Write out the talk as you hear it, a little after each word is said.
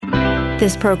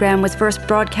This program was first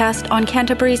broadcast on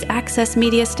Canterbury's access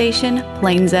media station,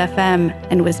 Plains FM,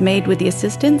 and was made with the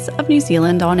assistance of New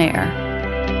Zealand On Air.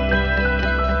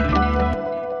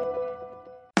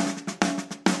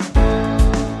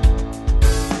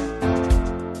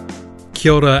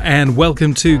 Kia ora and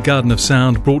welcome to Garden of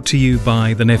Sound, brought to you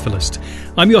by The Nephilist.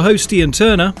 I'm your host Ian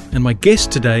Turner, and my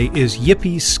guest today is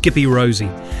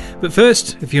YippySkippyRosie. But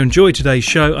first, if you enjoyed today's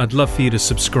show, I'd love for you to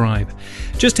subscribe.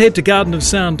 Just head to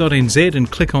gardenofsound.nz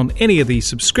and click on any of the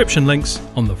subscription links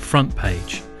on the front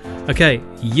page. Okay,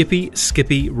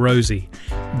 YippySkippyRosie.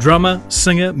 Drummer,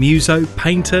 singer, muso,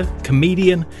 painter,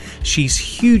 comedian. She's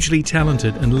hugely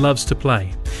talented and loves to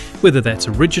play. Whether that's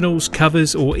originals,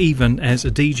 covers, or even as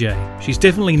a DJ. She's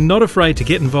definitely not afraid to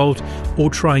get involved or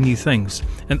try new things.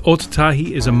 And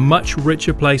Otatahi is a much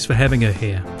richer place for having her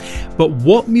here. But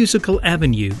what musical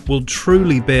avenue will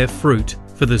truly bear fruit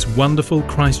for this wonderful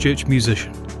Christchurch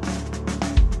musician?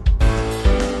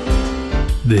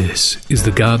 This is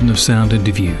the Garden of Sound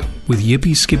interview with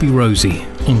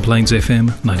YippySkippyRosie on Plains FM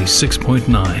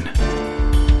 96.9.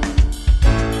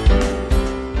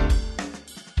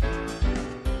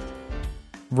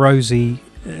 Rosie,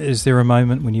 is there a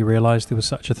moment when you realised there was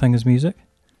such a thing as music?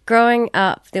 Growing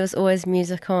up, there was always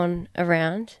music on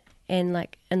around, and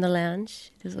like in the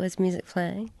lounge, there was always music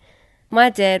playing. My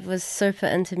dad was super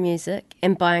into music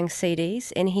and buying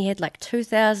CDs, and he had like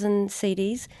 2,000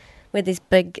 CDs with these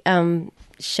big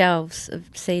shelves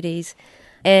of CDs.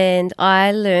 And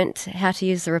I learnt how to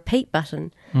use the repeat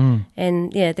button.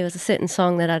 And yeah, there was a certain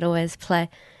song that I'd always play.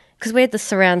 Because we had the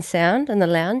surround sound in the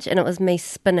lounge, and it was me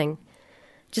spinning.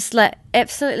 Just like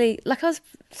absolutely, like I was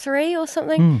 3 or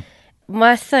something.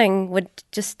 My thing would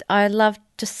just, I loved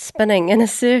just spinning in a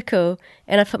circle,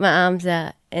 and I'd put my arms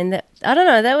out. And that, I don't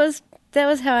know, that was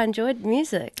how I enjoyed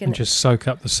music. And just soak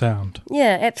up the sound.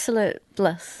 Yeah, absolute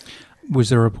bliss. Was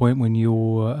there a point when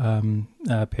your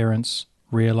parents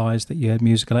realised that you had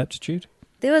musical aptitude?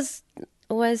 There was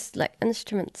always like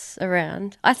instruments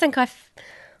around. I think I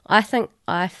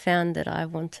found that I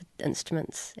wanted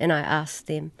instruments, and I asked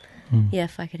them,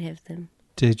 if I could have them.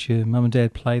 Did your mum and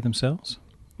dad play themselves?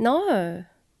 No.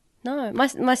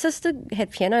 My sister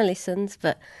had piano lessons,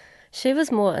 but she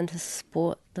was more into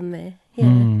sport than me.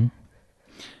 Yeah.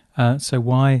 So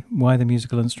why the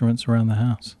musical instruments around the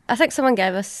house? I think someone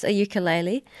gave us a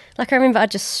ukulele. Like I remember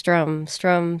I'd just strum.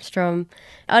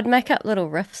 I'd make up little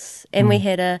riffs, and we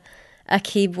had a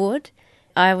keyboard.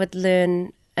 I would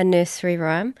learn a nursery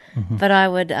rhyme, but I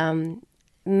would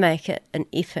make it an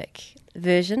epic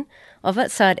version of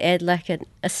it. So I'd add like an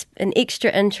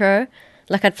extra intro,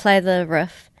 like I'd play the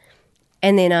riff,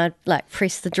 and then I'd like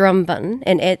press the drum button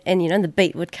and add, and you know, the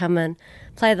beat would come in,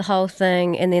 play the whole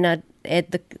thing, and then I'd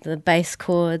add the bass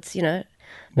chords, you know.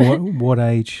 What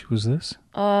age was this?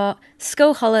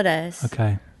 School holidays.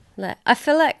 Okay. Like I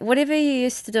feel like whatever you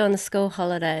used to do on the school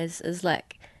holidays is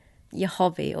like your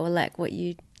hobby, or like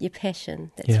your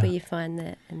passion. That's where you find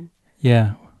that. And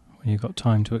yeah, when you've got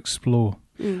time to explore.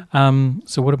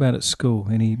 So what about at school?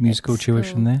 Any musical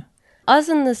tuition there? I was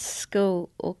in the school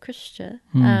orchestra.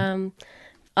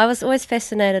 I was always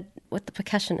fascinated with the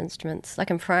percussion instruments.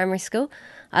 Like in primary school,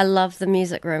 I loved the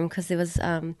music room because there was,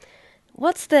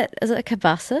 what's that? Is it a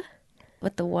kabasa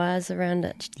with the wires around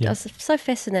it? I was so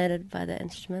fascinated by that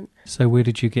instrument. So where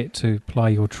did you get to ply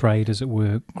your trade, as it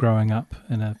were, growing up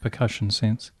in a percussion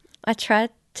sense? I tried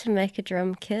to make a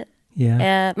drum kit.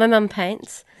 Yeah. My mum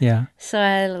paints. Yeah. So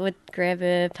I would grab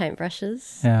her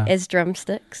paintbrushes as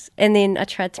drumsticks, and then I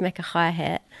tried to make a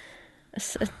hi-hat.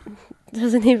 It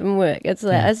doesn't even work. It's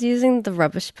like I was using the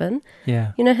rubbish bin.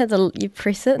 Yeah. You know how you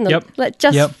press it and like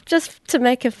just to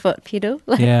make a foot pedal.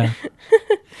 Like. Yeah.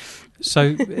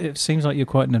 So it seems like you're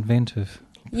quite an inventive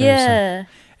person. Yeah.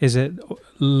 Is it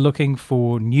looking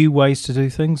for new ways to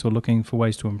do things, or looking for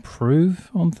ways to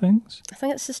improve on things? I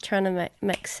think it's just trying to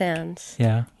make sounds.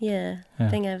 Yeah. Yeah.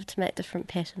 Being able to make different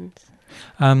patterns.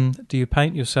 Do you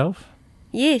paint yourself?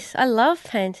 Yes, I love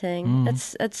painting.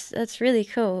 It's really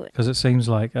cool. Because it seems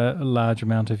like a large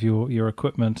amount of your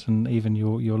equipment and even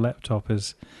your laptop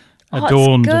is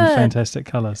adorned in fantastic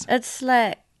colours. It's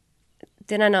like,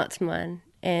 then I know it's mine,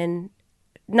 and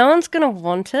no one's going to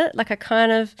want it. Like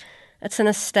it's in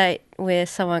a state where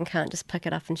someone can't just pick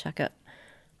it up and chuck it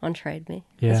on Trade Me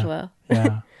as well.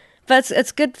 Yeah. But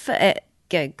it's good for at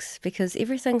gigs because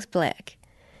everything's black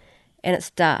and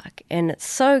it's dark, and it's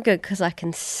so good because I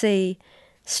can see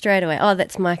straight away, oh,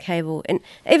 that's my cable. And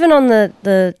even on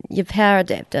your power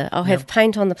adapter, I'll have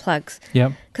paint on the plugs.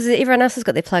 Yeah. Because everyone else has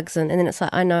got their plugs in, and then it's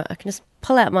like, I know, I can just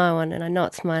pull out my one and I know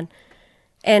it's mine.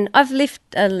 And I've left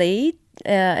a lead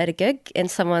at a gig and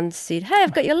someone said, "Hey,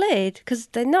 I've got your lead," because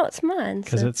they know it's mine.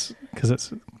 Because it's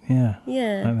yeah.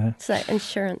 Yeah, Like it's like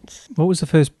insurance. what was the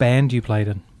first band you played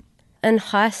in? In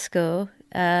high school,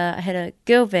 I had a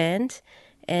girl band,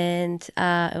 and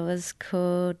it was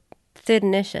called Third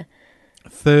Inertia.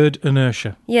 Third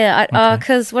Inertia. Yeah, Okay.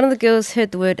 because one of the girls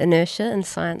heard the word inertia in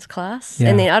science class, Yeah.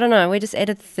 and then I don't know, we just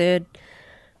added third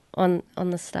on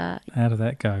the start. How did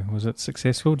that go? Was it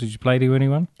successful? Did you play to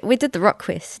anyone? We did the Rock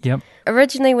Quest. Yep.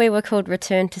 Originally, we were called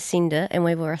Return to Sender, and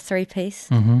we were a 3-piece.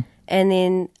 Mm-hmm. And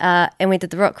then, and we did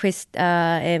the Rock Quest,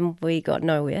 and we got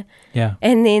nowhere. Yeah.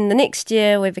 And then the next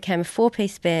year, we became a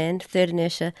 4-piece band, Third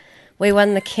Inertia. We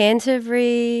won the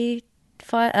Canterbury,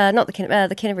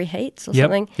 the Canterbury Heats or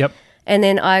something. Yep. And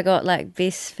then I got like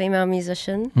best female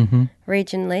musician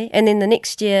regionally. And then the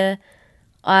next year,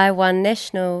 I won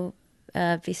national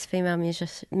best female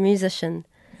musician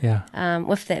Yeah.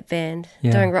 with that band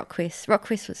Yeah. doing Rock Quest. Rock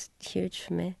Quest was huge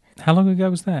for me. How long ago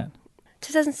was that?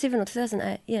 2007 or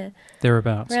 2008, yeah,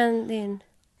 Thereabouts. around then.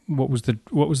 What was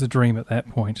the dream at that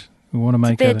point? We want to To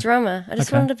make be a it drummer. I just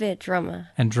Okay. wanted to be a drummer.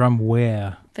 and drum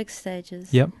where? Big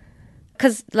stages. Yep.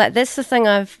 Because like that's the thing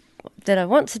that I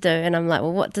want to do, and I'm like,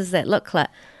 well, what does that look like?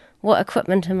 What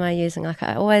equipment am I using? Like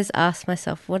I always ask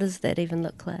myself, what does that even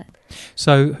look like?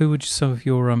 So who would some of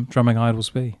your drumming idols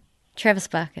be? Travis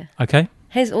Barker. Okay.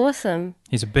 He's awesome.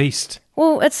 He's a beast.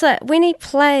 Well, it's like when he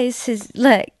plays,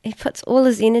 he puts all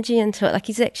his energy into it. Like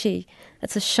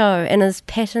it's a show, and his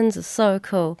patterns are so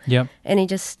cool. Yep. And he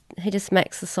just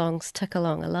makes the songs tick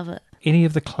along. I love it. Any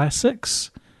of the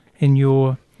classics in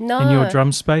your No.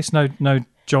 drum space? No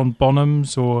John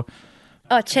Bonhams or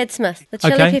Oh, Chad Smith, the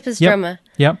Chili Okay, Peppers yep. drummer.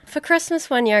 Yep. For Christmas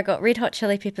one year, I got Red Hot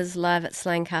Chili Peppers live at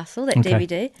Slane Castle, that Okay.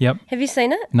 DVD. Yep. Have you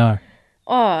seen it? No.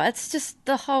 Oh, it's just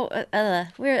the whole...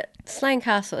 we're at Slane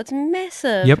Castle. It's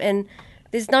massive. Yep. And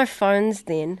there's no phones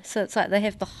then. So it's like they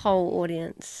have the whole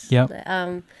audience. Yep.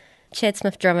 Chad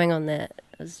Smith drumming on that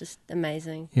was just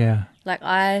amazing. Yeah. Like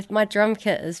my drum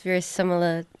kit is very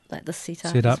similar, like the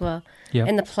setup Setup. as well. Yep.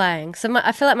 And the playing. So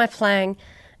I feel like my playing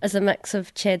is a mix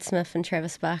of Chad Smith and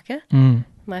Travis Barker. Mm.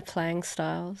 My playing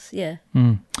styles, yeah.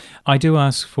 Mm. I do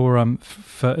ask for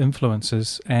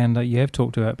influences, and you have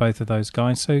talked about both of those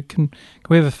guys. So can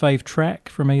we have a fave track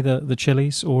from either the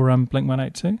Chili's or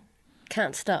Blink-182?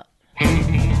 Can't Stop.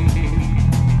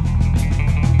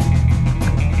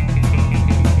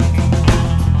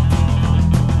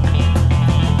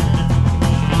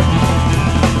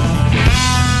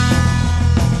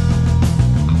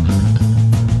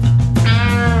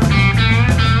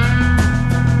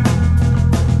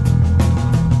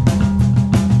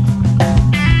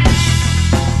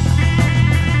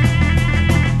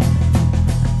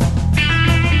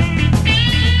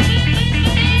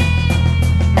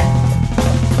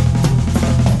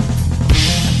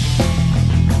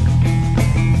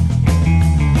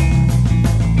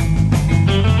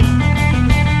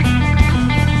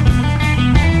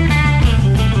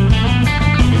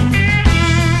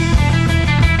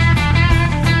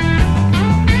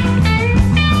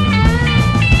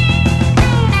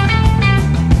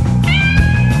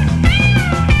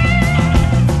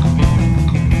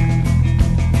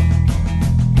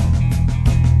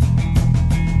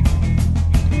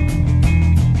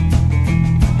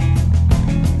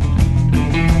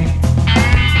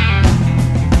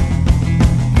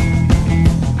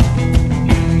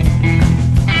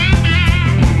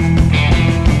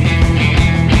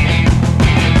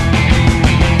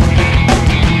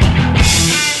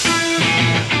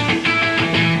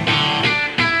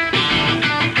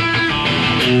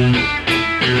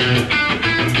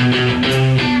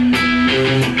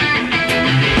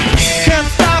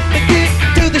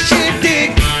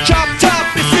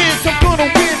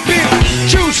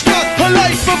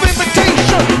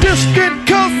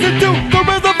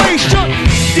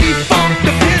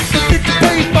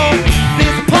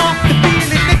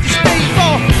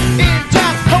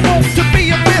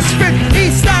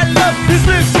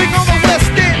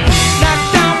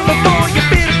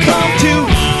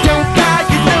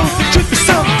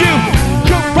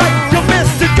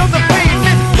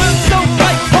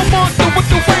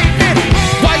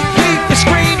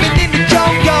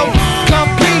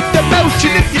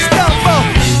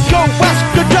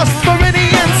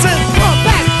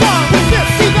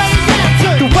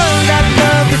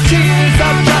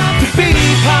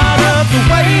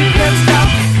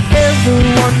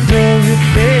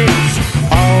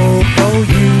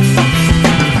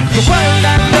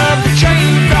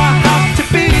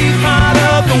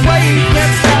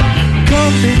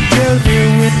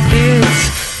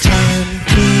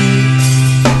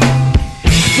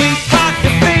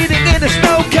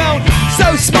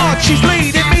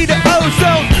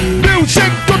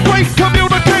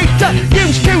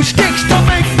 use sticks to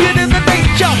make it in the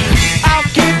nature. I'll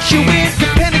get you into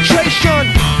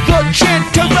penetration, the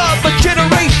gentle of a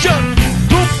generation.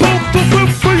 Boop, boop, boop, boop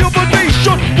for your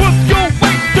nation. With your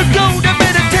weight to go to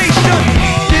meditation.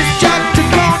 This chapter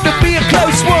gonna be a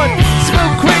close one.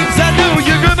 Smoke rings, I know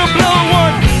you're gonna blow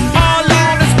one. All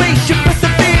on a spaceship with the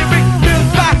theory. Build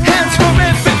by hands from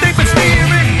everything but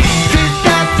steering. Did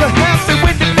that to happen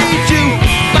when they need you.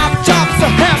 My tops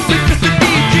are happy just to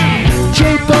need you.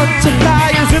 J-bugs and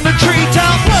flyers in the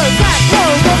treetop. World, black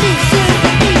world, the meat to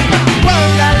the eat.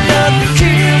 World, I love the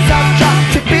tears I've dropped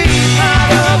to be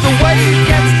out of the way.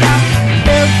 Can't stop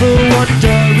ever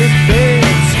wondering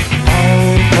this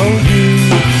all for you.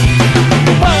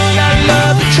 World, I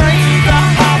love the trains I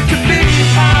hop to be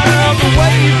out of the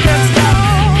way. Can't stop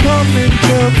coming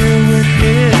to me when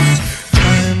it's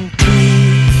time to.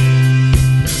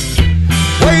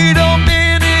 Wait a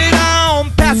minute, I'm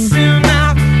passing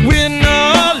out, win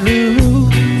or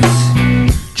lose,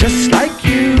 just like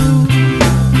you.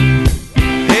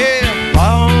 Yeah,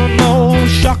 I'm more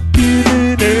shocking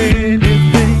than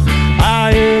anything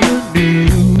I ever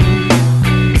knew.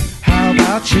 How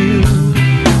about you?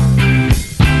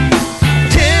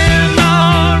 Tell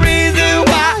my reason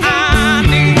why I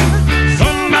need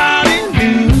somebody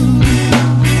new,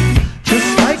 just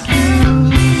like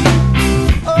you.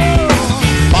 Oh,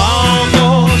 I'm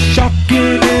more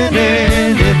shocking than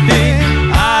anything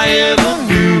I ever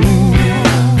knew.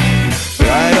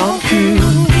 Right on cue.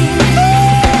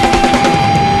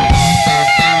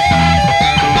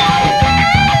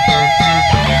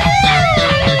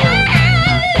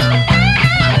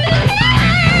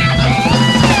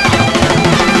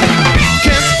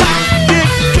 Can't stop, get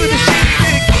to the shit.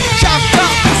 Shout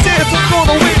out to say I'm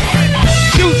gonna win.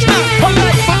 Shoot not a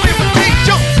life of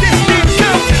imitation. This thing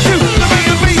comes to the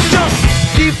renovation.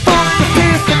 Default the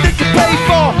fears that they can play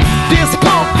for. This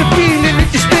pump the feeling that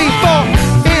you stay for.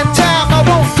 In time I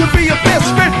want to be a best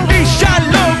friend. These shot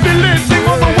love be living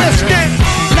on the west end.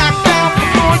 Knock down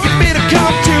before you better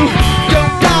come to.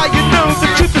 Don't die, you know the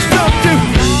truth is some do.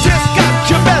 Just got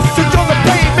your message on the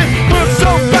pavement. We're so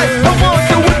bright, I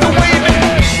wonder what the waving.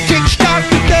 Kickstart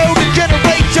the go the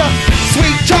generator.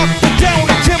 Sweet talk the down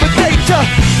intimidator.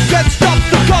 Can't stop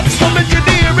the cuts from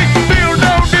engineering. Feel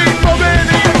no need for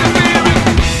any engineering.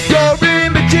 Your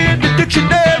image in the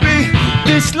dictionary.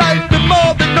 This life is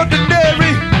more than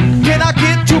ordinary. Can I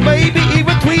get to maybe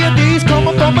even 3 of these?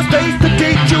 Coming from a space to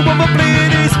teach you what a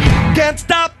bleed is. Can't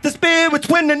stop the spirits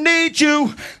when they need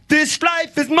you. This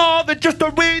life is more than just a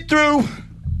read through.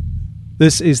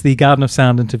 This is the Garden of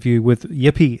Sound interview with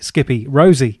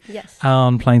YippySkippyRosie Yes.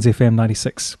 on Plains FM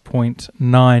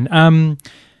 96.9.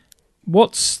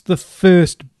 What's the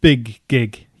first big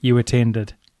gig you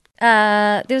attended?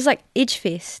 There was like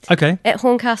Edgefest Okay. at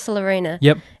Horncastle Arena.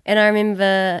 Yep. And I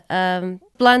remember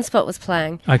Blind Spot was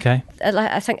playing, Okay.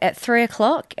 I think at 3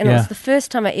 o'clock, and it Yeah. was the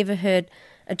first time I ever heard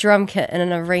a drum kit in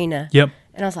an arena. Yep.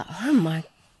 And I was like, oh my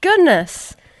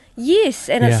goodness, yes.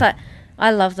 And it's Yeah. like,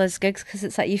 I love those gigs because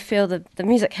it's like you feel the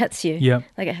music hits you. Yep.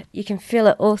 Like you can feel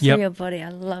it all through Yep. your body. I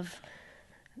love,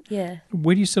 yeah.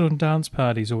 Where do you sit on dance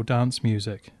parties or dance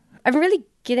music? I'm really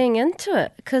getting into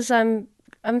it because I'm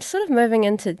sort of moving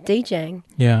into DJing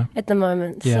Yeah. at the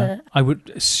moment. Yeah. So I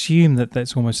would assume that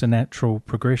that's almost a natural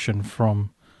progression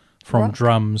from Rock.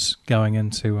 drums going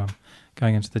into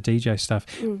the DJ stuff.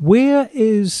 Where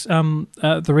is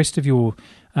the rest of your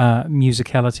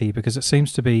musicality? Because it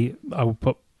seems to be, I will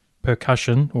put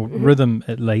percussion or rhythm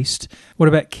at least. What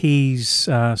about keys,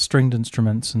 stringed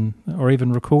instruments, or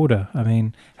even recorder? I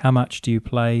mean, how much do you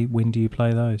play? When do you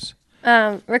play those?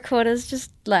 recorders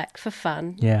just like for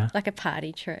fun. Yeah. Like a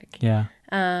party trick. Yeah.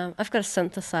 I've got a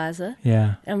synthesizer.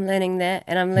 Yeah. I'm learning that,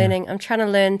 and I'm trying to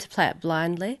learn to play it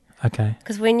blindly. Okay.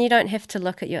 Because when you don't have to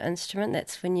look at your instrument,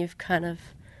 that's when you've kind of,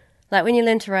 like when you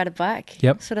learn to ride a bike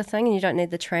sort of thing, and you don't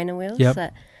need the trainer wheels. Yep.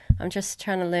 That I'm just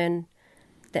trying to learn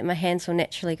that my hands will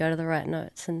naturally go to the right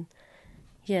notes. And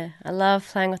yeah, I love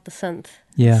playing with the synth.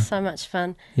 Yeah. It's so much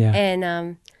fun. Yeah.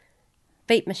 And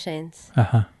beat machines.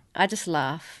 Uh-huh. I just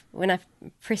laugh when I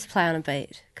press play on a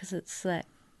beat because it's like,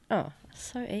 oh,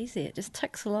 so easy. It just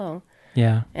ticks along.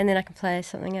 Yeah. And then I can play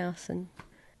something else. And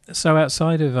so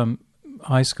outside of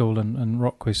high school and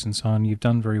rock quiz and so on, you've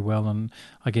done very well, and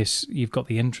I guess you've got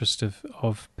the interest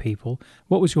of people.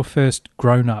 What was your first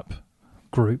grown-up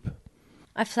group?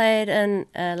 I played in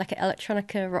like an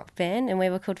electronica rock band, and we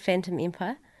were called Phantom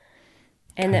Empire.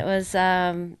 And that was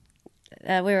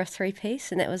we were a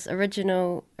three-piece, and that was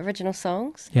original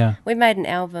songs. Yeah. We made an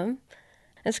album.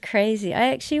 It's crazy.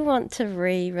 I actually want to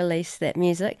re-release that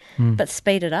music, but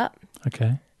speed it up.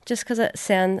 Okay. Just because I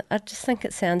just think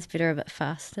it sounds better a bit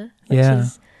faster.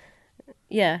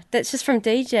 yeah, that's just from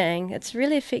DJing. It's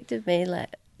really affected me,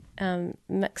 like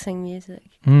mixing music.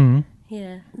 Mm.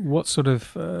 Yeah. What sort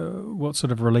of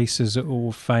releases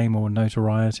or fame or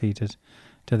notoriety did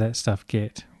that stuff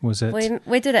get? Was it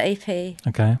We did an EP.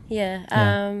 okay? Yeah.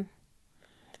 Yeah.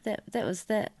 That was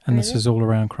that. And really. this is all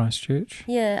around Christchurch.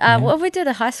 Yeah. Well, we did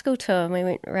a high school tour and we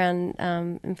went around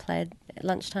and played at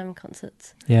lunchtime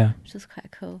concerts, Yeah. which was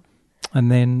quite cool. And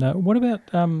then what about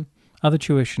other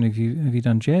tuition? Have you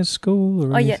done jazz school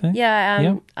or anything?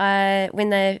 I when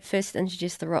they first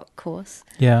introduced the rock course,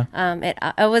 Yeah.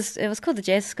 it was called the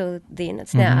jazz school then.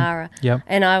 It's now ARA. Yep.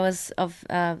 And I was of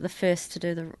the first to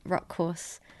do the rock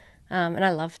course, and I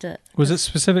loved it. Was it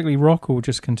specifically rock or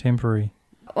just contemporary?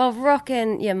 Well, rock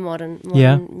and modern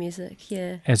Yeah. music,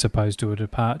 yeah. As opposed to a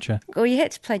departure. Well, you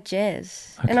had to play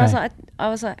jazz, and Okay. I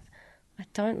was like, I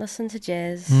don't listen to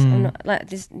jazz. I'm not like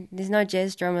there's no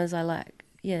jazz drummers I like.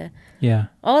 Yeah. Yeah.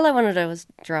 All I wanted to do was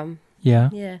drum. Yeah.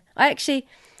 Yeah. I actually,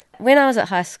 when I was at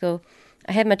high school,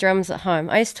 I had my drums at home.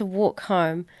 I used to walk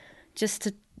home just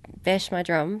to bash my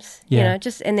drums, Yeah.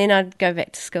 and then I'd go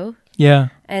back to school. Yeah.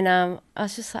 And I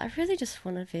was just like, I really just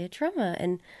want to be a drummer.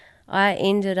 And I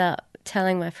ended up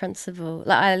telling my principal,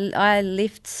 like I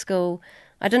left school.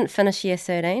 I didn't finish year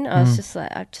 13. I was just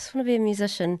like, I just want to be a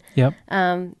musician. Yep.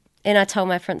 And I told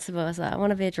my principal, I was like, I want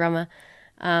to be a drummer.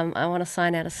 I want to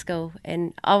sign out of school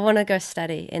and I want to go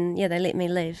study. And yeah, they let me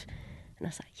leave. And I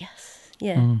was like, yes,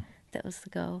 yeah, that was the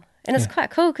goal. And it's quite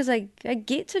cool because I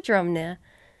get to drum now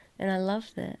and I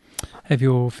love that. Have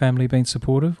your family been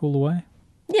supportive all the way?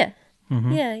 Yeah,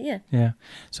 yeah. Yeah.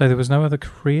 So there was no other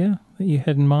career that you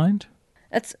had in mind?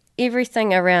 It's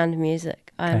everything around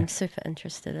music I'm Okay. super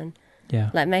interested in. Yeah.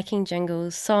 Like making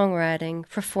jingles, songwriting,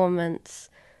 performance.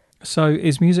 So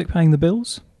is music paying the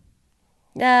bills?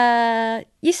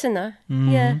 Yes and no.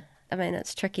 Yeah. I mean,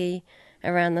 it's tricky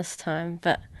around this time,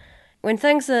 but when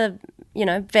things are,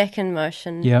 back in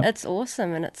motion, Yeah. it's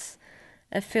awesome and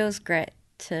it feels great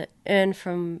to earn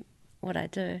from what I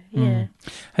do. Yeah.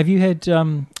 Have you had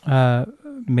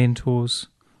mentors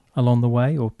along the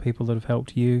way or people that have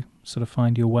helped you sort of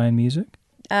find your way in music?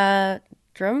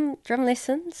 Drum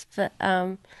lessons, but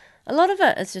a lot of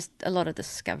it is just a lot of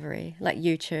discovery, like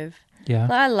YouTube. Yeah.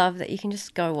 Like, I love that you can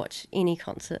just go watch any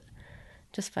concert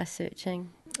just by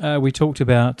searching. We talked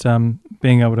about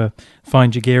being able to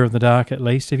find your gear in the dark at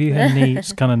least. Have you had any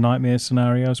kind of nightmare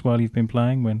scenarios while you've been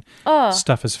playing when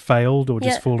stuff has failed or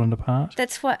just fallen apart?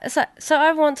 That's what. So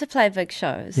I want to play big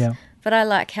shows, Yeah. but I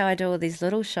like how I do all these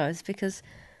little shows because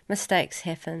mistakes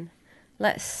happen,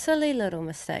 like silly little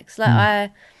mistakes.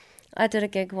 Like I did a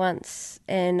gig once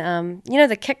and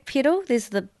the kick pedal, there's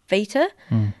the beater,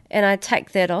 and I'd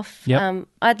take that off. Yep.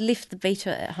 I'd left the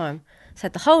beater at home. So I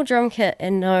had the whole drum kit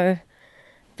and no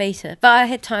beater. But I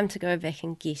had time to go back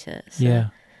and get it. So,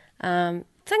 Yeah.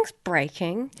 things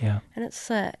breaking. Yeah. And it's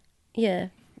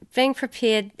being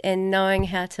prepared and knowing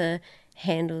how to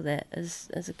handle that is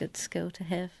a good skill to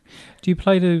have. Do you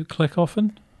play to click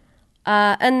often?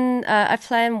 I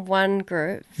play in one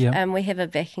group Yep. and we have a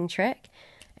backing track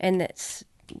and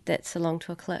that's along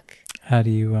to a click. How do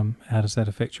you how does that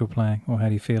affect your playing or how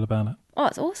do you feel about it? Oh,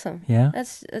 it's awesome. Yeah.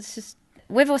 It's just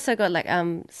we've also got like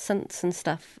synths and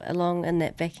stuff along in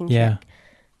that backing Yeah. track.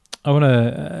 I want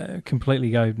to completely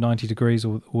go 90 degrees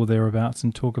or thereabouts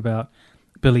and talk about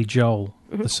Billy Joel.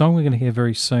 The song we're going to hear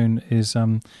very soon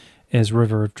is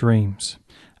River of Dreams.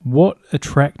 What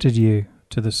attracted you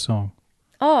to this song?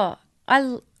 Oh,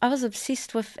 I was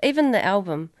obsessed with even the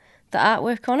album, the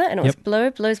artwork on it, and it was Yep.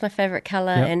 blue. Blue's my favourite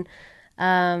colour, Yep.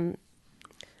 and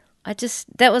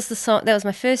that was the song. That was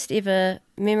my first ever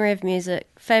memory of music,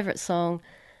 favourite song.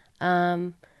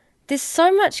 There's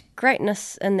so much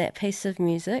greatness in that piece of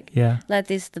music. Yeah. Like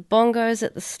there's the bongos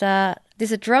at the start.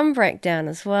 There's a drum breakdown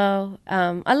as well.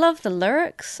 I love the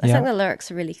lyrics. I Yeah. think the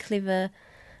lyrics are really clever.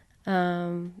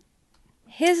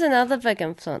 Here's another big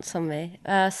influence on me.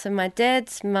 So my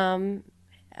dad's mum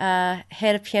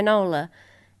had a pianola,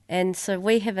 and so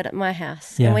we have it at my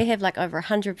house. Yeah. And we have like over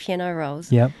 100 piano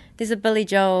rolls. Yep. There's a Billy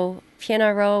Joel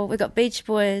piano roll. We've got Beach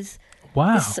Boys.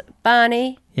 Wow. There's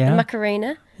Barney, Yeah. the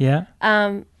Macarena. Yeah.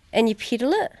 And you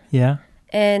pedal it. Yeah.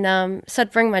 And so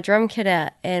I'd bring my drum kit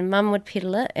out and Mum would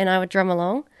pedal it and I would drum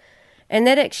along. And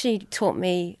that actually taught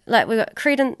me, like we got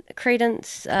Credence.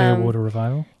 Clearwater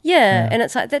Revival. Yeah, and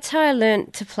it's like that's how I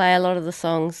learnt to play a lot of the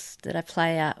songs that I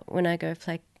play out when I go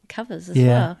play covers as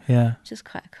well. Yeah. Which is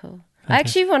quite cool. I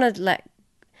actually want to like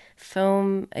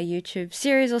film a YouTube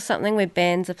series or something where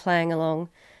bands are playing along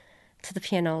to the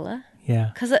pianola. Yeah.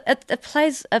 Because it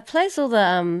plays all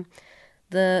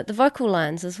the vocal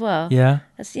lines as well. Yeah.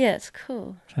 It's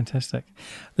cool. Fantastic.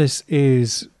 This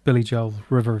is Billy Joel,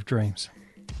 River of Dreams.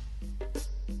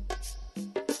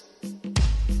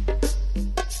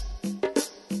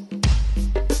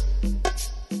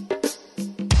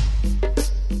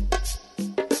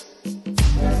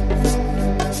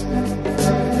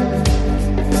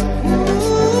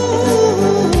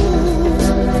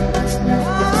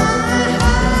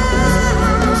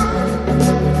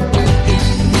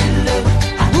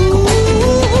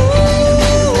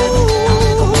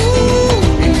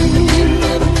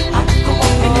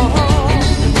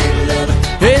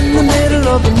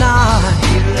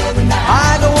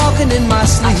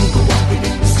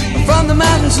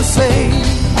 mountains of fame,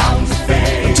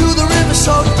 to the river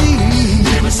so deep.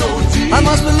 I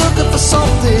must be looking for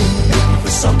something,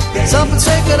 something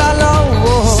sacred I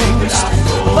lost.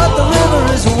 But the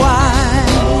river is wide,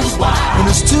 and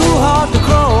it's too hard to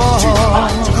cross.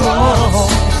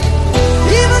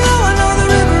 Even though I know the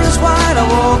river is wide, I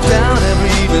walk down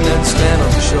every evening and stand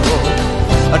on the shore.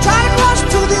 I try to cross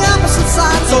to the opposite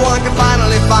side so I can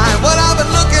finally find what I've been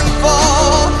looking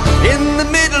for. In the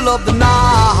middle of the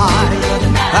night,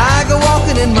 I go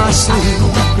walking in my sleep,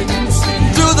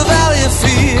 through the valley of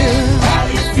fear,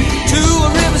 to a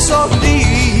river so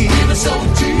deep.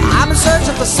 I've been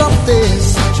searching for something,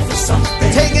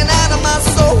 taken out of my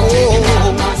soul,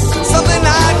 something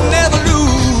I'd never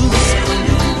lose,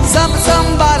 something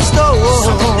somebody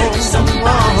stole.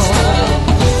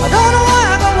 I don't know why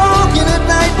I go walking at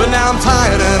night, but now I'm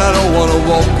tired and I don't want to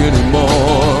walk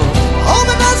anymore. Hope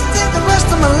it doesn't take the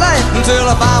rest of my life until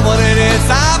I find what it is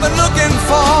I've been looking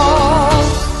for.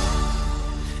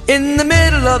 In the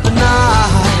middle of the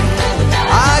night,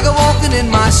 I go walking in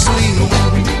my sleep,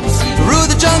 through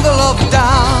the jungle of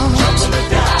doubt,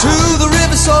 to the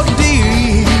river so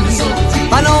deep.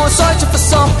 I know I'm searching for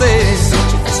something,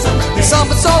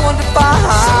 something so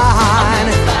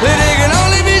undefined, that it can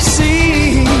only be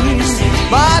seen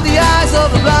by the eyes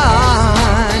of the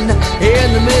blind.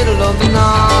 In the middle of the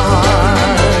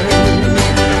night,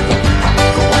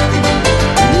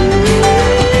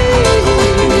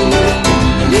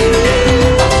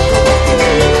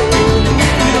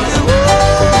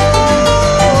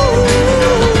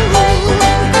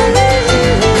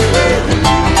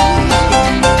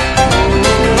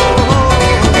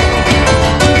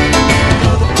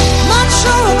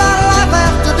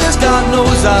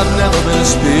 I've never been a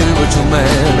spiritual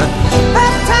man,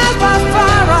 baptized by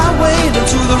fire I wade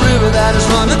into the river that is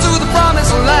running to the promised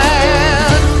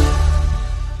land.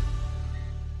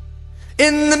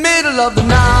 In the middle of the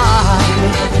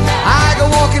night, I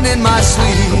go walking in my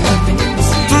sleep,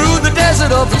 through the desert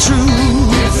of the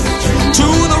truth, to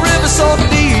the river so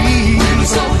deep.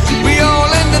 We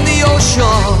all end in the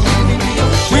ocean,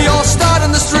 we all start in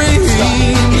the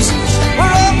streams, we're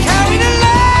all carried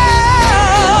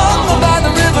along by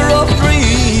the river of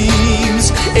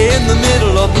dreams. In the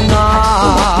middle of the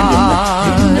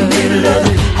night, in the middle of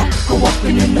it, I go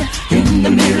walking in the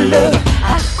middle of it,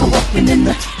 I go walking in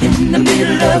the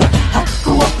middle of it, I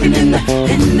go walking in the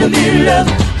middle of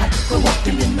it, I go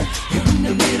walking in the middle of it, in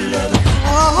the middle of it.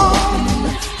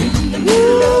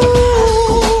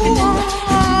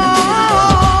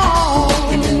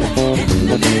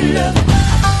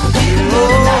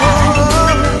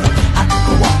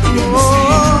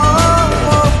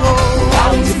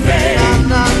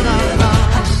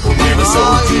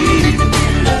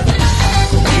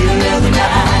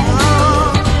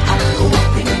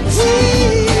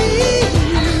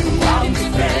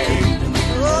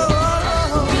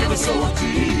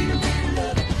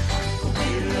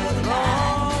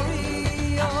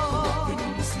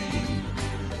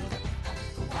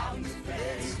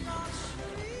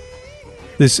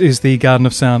 This is the Garden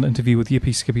of Sound interview with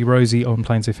YippySkippyRosie on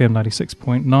Plains FM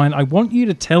 96.9. I want you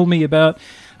to tell me about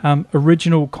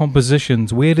original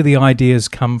compositions. Where do the ideas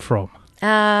come from?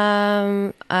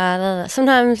 Sometimes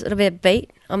it'll be a beat.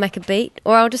 I'll make a beat,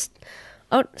 or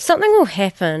something will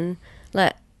happen,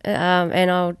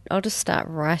 and I'll just start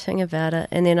writing about it,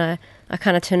 and then I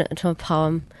kind of turn it into a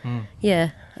poem. Yeah,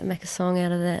 I make a song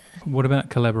out of that. What about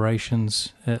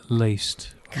collaborations, at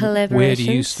least? Collaborations. Where do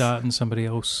you start and somebody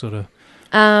else sort of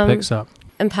picks up?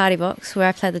 In Party Box, where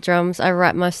I play the drums, I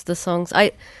write most of the songs.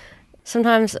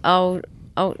 Sometimes I'll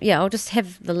just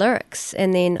have the lyrics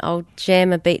and then I'll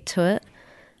jam a beat to it.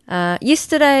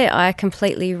 Yesterday I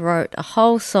completely wrote a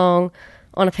whole song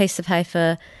on a piece of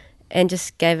paper and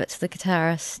just gave it to the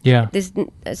guitarist. Yeah.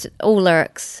 It's all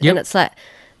lyrics. Yep. And it's like,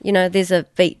 there's a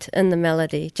beat in the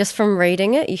melody. Just from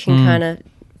reading it, you can kind of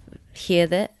hear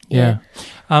that. Yeah.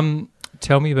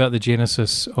 Tell me about the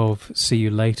genesis of See You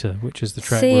Later, which is the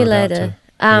track See we're You Later.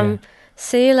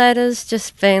 See You Later's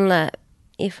just been like,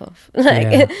 F off.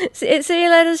 See You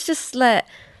Later's just like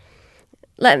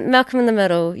Malcolm in the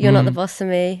Middle, You're Not the Boss of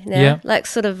Me now,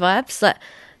 sort of vibes. I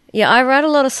write a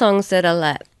lot of songs that are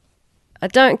like, I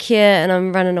don't care and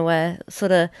I'm running away,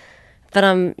 sort of, but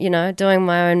I'm, doing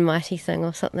my own mighty thing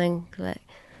or something.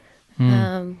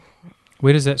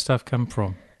 Where does that stuff come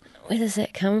from? Where does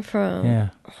that come from? Yeah.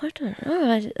 I don't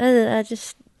know. I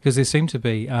just... Because there seem to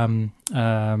be, I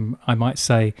might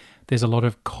say, there's a lot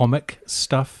of comic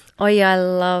stuff. Oh, yeah, I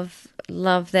love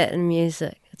that in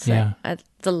music. It's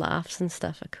the laughs and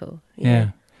stuff are cool. Yeah.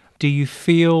 Do you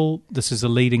feel, this is a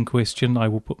leading question, I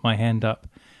will put my hand up,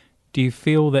 Do you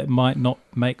feel that might not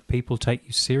make people take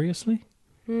you seriously?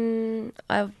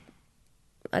 I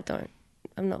don't.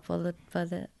 I'm not bothered by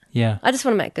that. Yeah. I just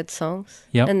want to make good songs.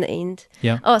 Yep. In the end.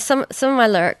 Yeah. Oh, some of my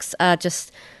lyrics are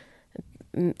just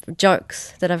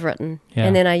jokes that I've written, Yeah.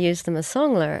 and then I use them as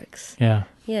song lyrics. Yeah.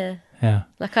 Yeah. Yeah.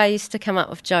 Like I used to come up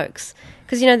with jokes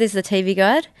because there's the TV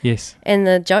guide Yes. and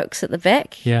the jokes at the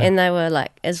back, Yeah. and they were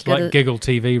like as good Like as Giggle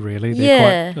TV, really. They're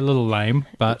Yeah. quite a little lame,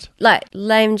 but... like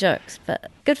lame jokes, but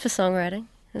good for songwriting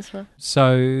as well.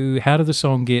 So how did the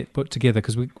song get put together?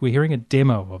 Because we're hearing a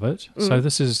demo of it. So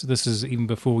this is even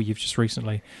before you've just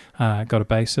recently got a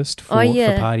bassist for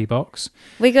Party Box.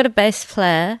 We got a bass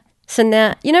player. So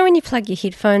now, when you plug your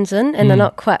headphones in and they're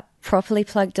not quite properly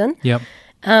plugged in? Yep.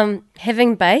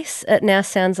 Having bass, it now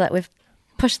sounds like we've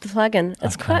pushed the plug in.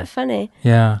 It's quite funny.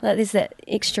 Yeah. Like there's that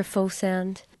extra full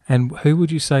sound. And who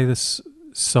would you say this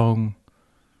song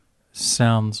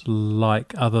sounds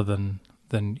like other than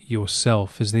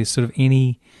yourself? Is there sort of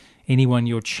anyone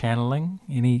you're channeling?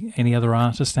 Any other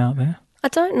artist out there? I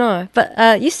don't know. But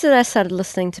yesterday I started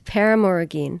listening to Paramore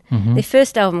again, their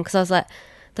first album, because I was like,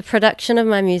 the production of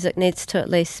my music needs to at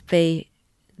least be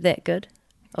that good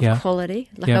of quality.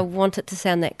 Like I want it to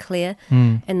sound that clear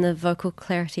and the vocal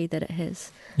clarity that it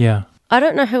has. Yeah. I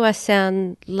don't know who I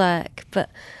sound like, but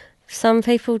some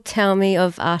people tell me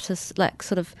of artists like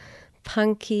sort of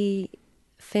punky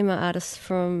female artists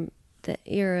from that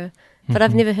era, but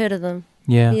I've never heard of them.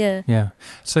 Yeah. Yeah. Yeah.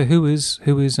 So who is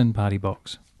in Party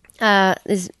Box?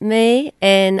 There's me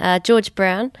and George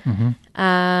Brown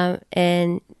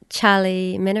and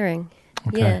Charlie Mannering.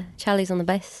 Okay. Yeah, Charlie's on the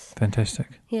bass. Fantastic.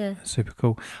 Yeah. Super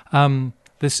cool.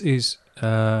 This is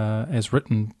as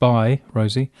written by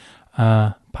Rosie,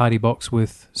 Party Box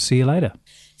with See You Later.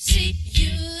 See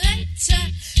you later.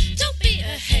 Don't be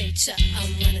a hater.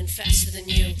 I'm running faster than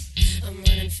you. I'm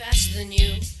running faster than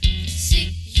you. See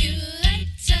you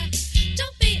later.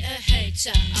 Don't be a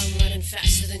hater. I'm running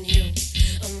faster than you.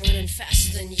 I'm running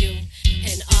faster than you.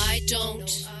 And I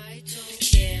don't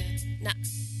care. Nah.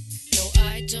 No,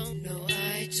 I don't. No,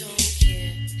 I don't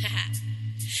care.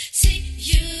 See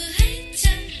you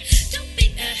later. Don't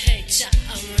be a hater.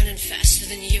 I'm running faster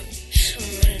than you.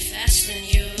 I'm running faster than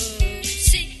you.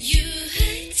 See you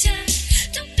later.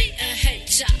 Don't be a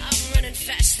hater. I'm running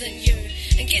faster than you.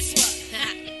 And guess what?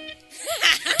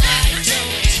 I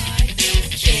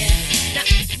don't care. Nah,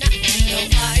 nah. No,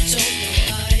 I don't.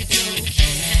 No, I don't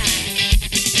care.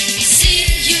 See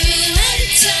you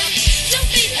later. Don't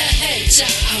be a hater.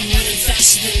 I'm running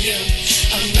faster than you.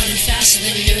 I'm running faster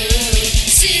than you.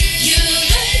 See you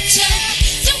later.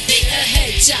 Don't be a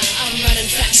hater. I'm running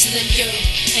faster than you.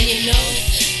 And you know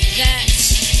that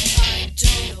I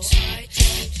don't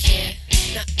care.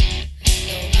 Nah.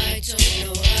 No, I don't.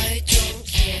 No, I don't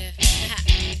care.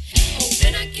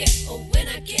 When I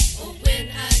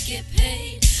get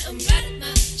paid, I'm writing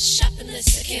my shopping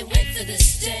list. I can't wait for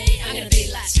this day. I'm gonna be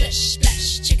like splish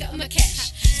splash, check out my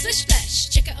cash. Splish splash,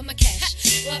 check out my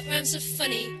cash. What rhymes are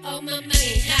funny? All my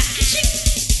money.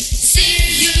 See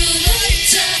you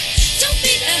later. Don't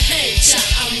be a hater.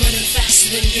 I'm running faster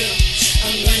than you.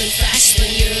 I'm running faster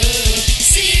than you.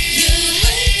 See you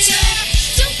later.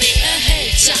 Don't be a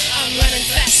hater. I'm running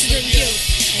faster than you.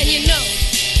 And you know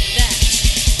that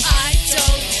I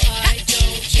don't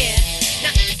care.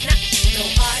 Nah, nah. No,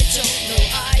 I don't. No,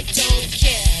 I don't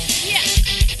care. Yeah.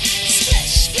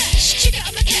 Splash, splash, check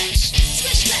out my cash.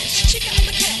 Splash, splash, check out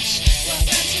my cash. What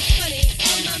rhymes are funny?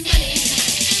 All my money.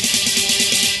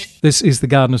 This is the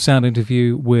Garden of Sound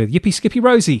interview with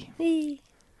YippySkippyRosie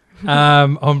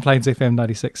on Plains FM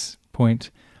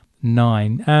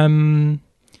 96.9.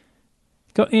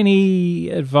 Got any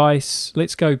advice?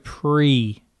 Let's go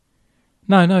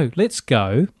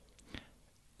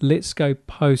Let's go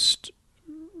post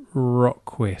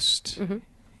Rockquest. Mm-hmm.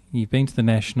 You've been to the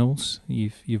Nationals.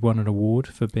 You've won an award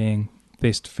for being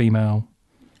best female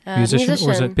musician,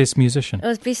 or is it best musician? It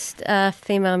was best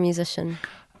female musician.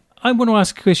 I want to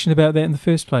ask a question about that in the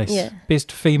first place. Yeah.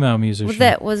 Best female musician. Well,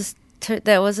 that was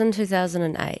in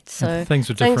 2008. So things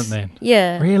were different then.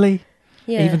 Yeah. Really?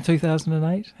 Yeah. Even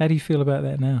 2008? How do you feel about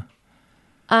that now?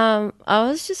 I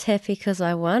was just happy because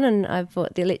I won and I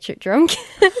bought the electric drum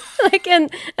kit. Like in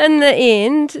the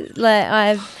end, like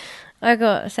I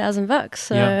got $1,000.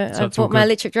 So Yeah, so I it's all bought my good.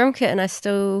 electric drum kit and I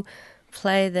still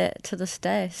play that to this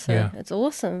day. So Yeah. it's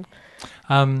awesome.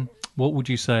 What would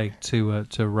you say to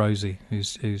Rosie,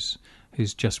 who's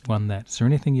just won that? Is there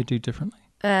anything you do differently?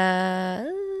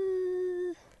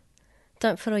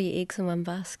 Don't put all your eggs in one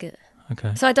basket.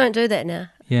 Okay. So I don't do that now.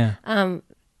 Yeah.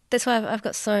 That's why I've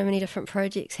got so many different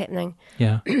projects happening.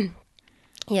 Yeah.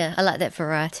 Yeah, I like that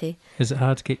variety. Is it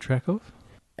hard to keep track of?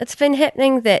 it's been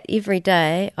happening that every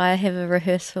day I have a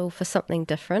rehearsal for something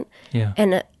different. Yeah.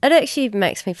 And it actually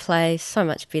makes me play so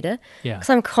much better. Yeah. Because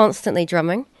I'm constantly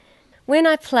drumming. When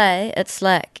I play, it's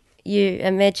like you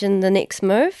imagine the next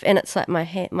move, and it's like my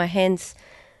hands,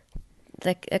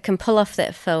 like I can pull off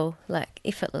that fill like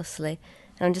effortlessly,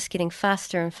 and I'm just getting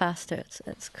faster and faster.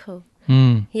 It's cool.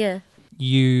 Mm. Yeah.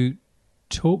 You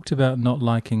talked about not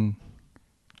liking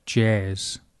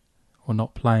jazz or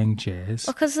not playing jazz.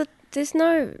 Because there's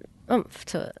no oomph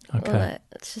to it. Okay. Like,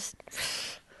 it's just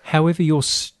However, your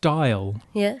style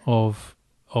yeah. of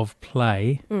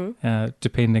play,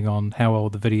 depending on how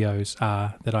old the videos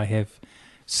are that I have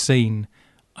seen,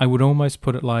 I would almost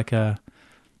put it like a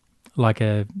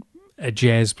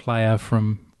jazz player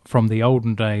from the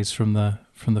olden days, from the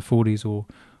 40s or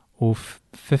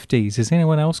 50s. Has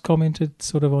anyone else commented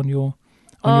sort of on your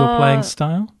playing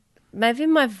style? Maybe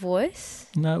my voice.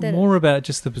 No, That more about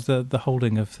just the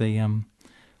holding of the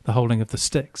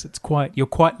sticks. You're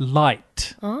quite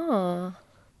light. Oh.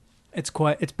 It's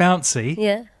bouncy.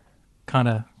 Yeah. Kind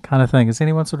of thing. Has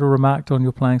anyone sort of remarked on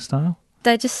your playing style?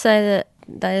 They just say that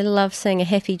they love seeing a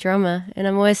happy drummer, and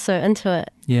I'm always so into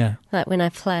it. Yeah. Like when I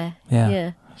play. Yeah.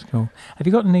 Yeah. That's cool. Have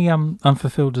you got any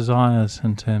unfulfilled desires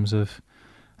in terms of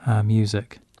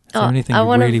music? Is there anything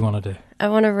you really want to do? I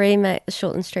want to remake the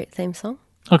Shortland Street theme song.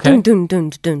 Okay. Dun, dun, dun,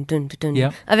 dun, dun, dun.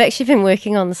 Yep. I've actually been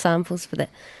working on the samples for that.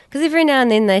 Because every now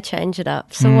and then they change it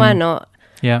up. So why not?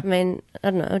 Yeah. I mean,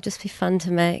 I don't know. It'll just be fun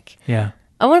to make. Yeah.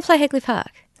 I want to play Hagley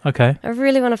Park. Okay. I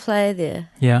really want to play there.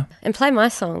 Yeah. And play my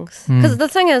songs. Because the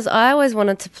thing is, I always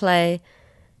wanted to play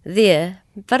there,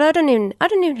 but I don't even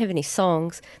have any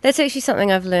songs. That's actually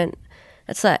something I've learnt.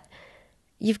 It's like,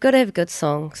 you've got to have good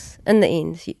songs in the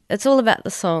end. It's all about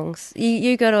the songs.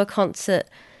 You go to a concert,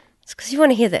 it's because you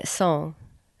want to hear that song.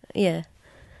 Yeah.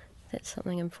 That's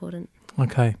something important.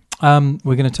 Okay. We're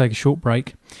going to take a short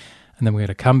break, and then we're going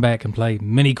to come back and play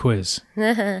mini quiz.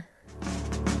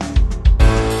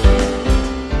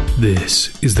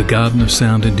 This is the Garden of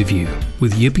Sound interview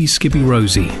with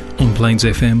YippySkippyRosie on Plains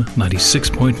FM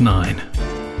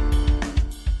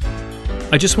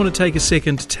 96.9. I just want to take a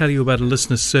second to tell you about a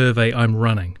listener survey I'm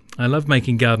running. I love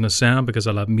making Garden of Sound because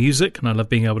I love music and I love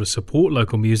being able to support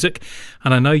local music,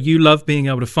 and I know you love being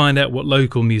able to find out what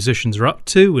local musicians are up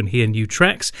to and hear new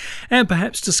tracks and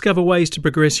perhaps discover ways to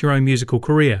progress your own musical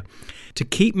career. To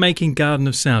keep making Garden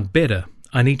of Sound better,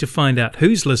 I need to find out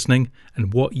who's listening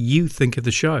and what you think of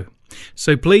the show.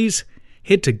 So please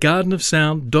head to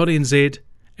gardenofsound.nz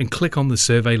and click on the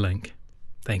survey link.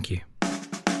 Thank you.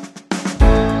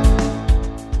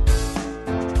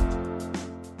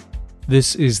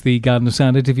 This is the Garden of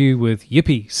Sound interview with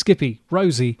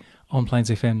YippySkippyRosie on Plains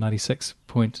FM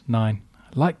 96.9. I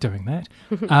like doing that.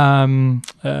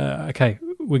 Okay,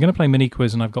 we're going to play mini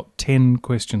quiz, and I've got 10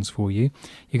 questions for you.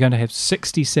 You're going to have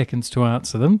 60 seconds to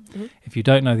answer them. Mm-hmm. If you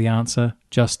don't know the answer,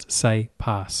 just say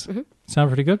pass. Mm-hmm. Sound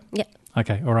pretty good? Yeah.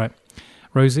 Okay, all right.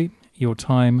 Rosie, your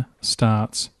time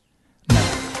starts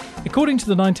now. According to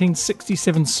the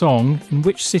 1967 song, in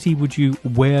which city would you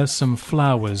wear some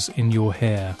flowers in your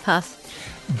hair? Pass.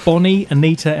 Bonnie,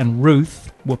 Anita and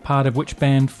Ruth were part of which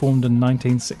band formed in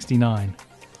 1969?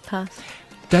 Pass.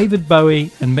 David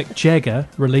Bowie and Mick Jagger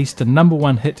released a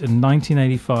 #1 hit in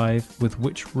 1985 with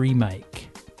which remake?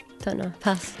 Don't know.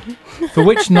 Pass. For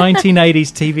which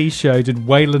 1980s TV show did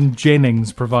Waylon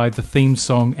Jennings provide the theme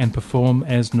song and perform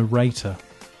as narrator?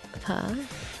 Pass.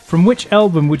 From which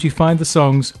album would you find the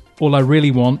songs All I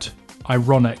Really Want,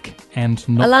 Ironic and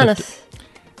Not... Alanis.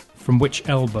 From which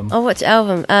album? Oh, which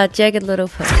album? Jagged Little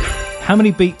Pill. How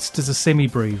many beats does a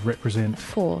semi-breathe represent?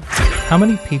 4. How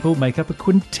many people make up a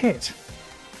quintet?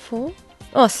 4?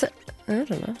 Oh, I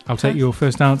don't know. I'll take your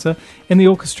first answer. In the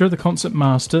orchestra, the concert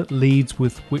master leads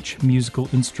with which musical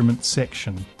instrument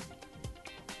section?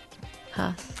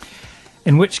 Pass.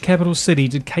 In which capital city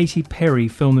did Katy Perry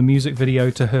film the music video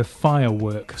to her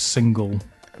Firework single?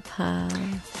 Pass.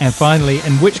 And finally,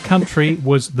 in which country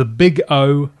was the Big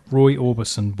O, Roy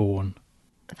Orbison, born?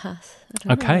 Pass. I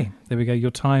don't know. Okay, there we go.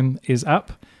 Your time is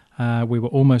up. We were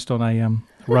almost on a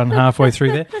run halfway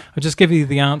through there. I'll just give you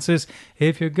the answers.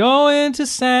 If you're going to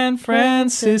San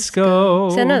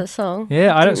Francisco. So I know the song.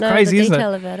 Yeah, I know, it's crazy, isn't it?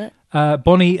 Detail about it.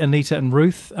 Bonnie, Anita and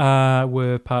Ruth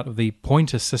were part of the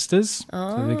Pointer Sisters. Oh.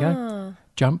 So there we go.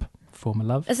 Jump, For My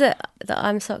Love. Is it that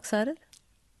I'm So Excited?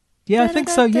 Yeah, I think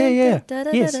so. Yeah.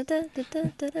 Yes. I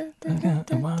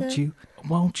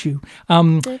want you.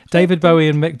 David Bowie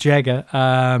and Mick Jagger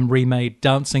remade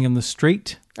Dancing in the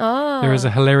Street. Oh. There is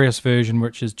a hilarious version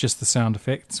which is just the sound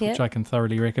effects, which I can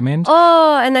thoroughly recommend.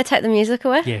 Oh, and they take the music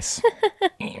away? Yes.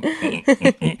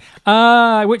 Which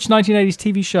 1980s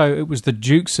TV show? It was The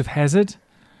Dukes of Hazzard.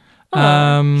 Oh,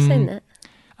 I've seen that.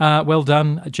 Well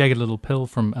Done, A Jagged Little Pill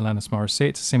from Alanis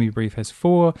Morissette. Semi-Brief has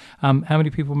 4. How many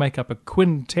people make up a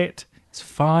quintet? It's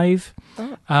 5.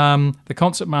 Oh. The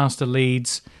concertmaster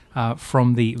leads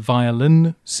from the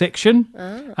violin section.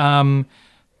 Oh.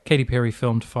 Katy Perry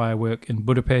filmed Firework in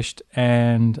Budapest,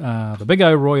 and the big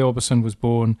O, Roy Orbison, was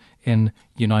born in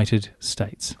United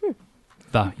States.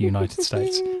 The United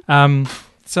States.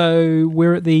 So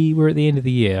we're at the end of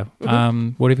the year.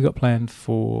 What have you got planned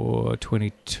for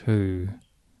 22?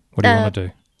 What do you want to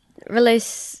do?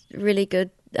 Release really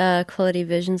good quality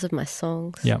versions of my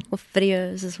songs. Yeah. With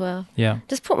videos as well. Yeah.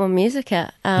 Just put more music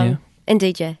out. And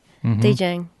DJ.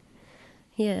 DJing.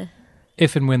 Yeah.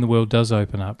 If and when the world does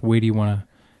open up, where do you want to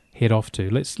head off to?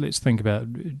 Let's think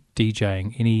about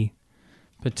DJing. Any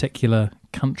particular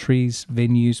countries,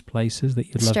 venues, places that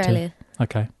you'd love to? Australia.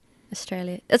 Okay.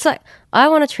 Australia. It's like, I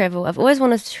want to travel. I've always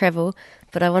wanted to travel,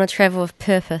 but I want to travel with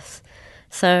purpose.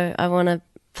 So I want to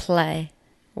play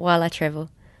while I travel.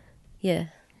 Yeah.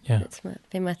 That's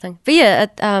been my thing. But yeah,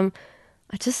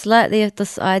 I just like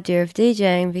this idea of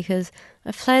DJing because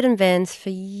I've played in bands for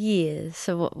years.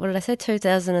 So what did I say?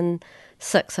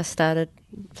 2006 I started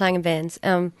playing in bands.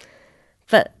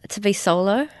 But to be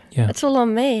solo, it's all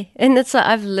on me. And it's like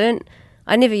I've learnt.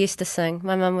 I never used to sing.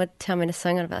 My mum would tell me to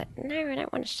sing, and I'd be like, no, I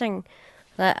don't want to sing.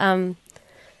 But,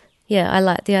 I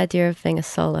like the idea of being a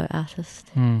solo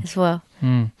artist as well.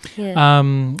 Yeah.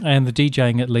 And the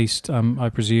DJing, at least, I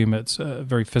presume it's a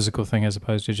very physical thing as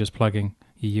opposed to just plugging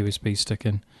your USB stick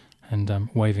in and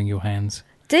waving your hands.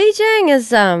 DJing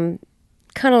is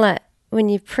kind of like when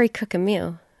you pre-cook a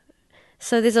meal.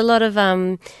 So there's a lot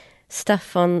of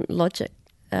stuff on Logic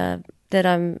that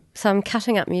I'm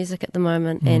cutting up music at the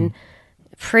moment and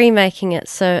pre-making it.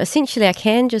 So essentially I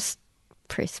can just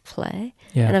press play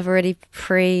and I've already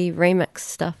pre-remixed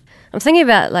stuff. I'm thinking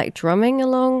about like drumming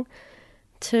along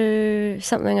to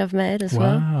something I've made as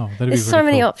well. Wow, that'd be There's so really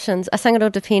many cool. options. I think it'll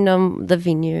depend on the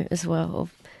venue as well.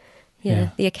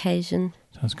 The occasion.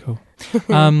 Sounds cool. We're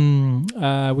going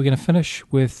to finish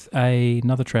with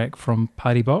another track from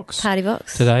Party Box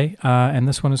today, and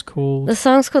this one is called... The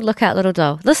song's called Look Out Little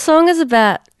Doll. This song is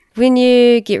about when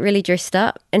you get really dressed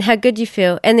up and how good you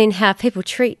feel and then how people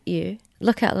treat you.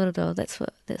 Look Out Little Doll, that's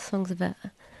what that song's about.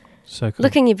 So cool.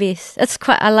 Looking your best. It's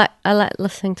quite. I like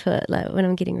listening to it like when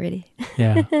I'm getting ready.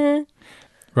 Yeah.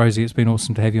 Rosie, it's been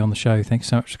awesome to have you on the show. Thanks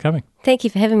so much for coming. Thank you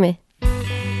for having me.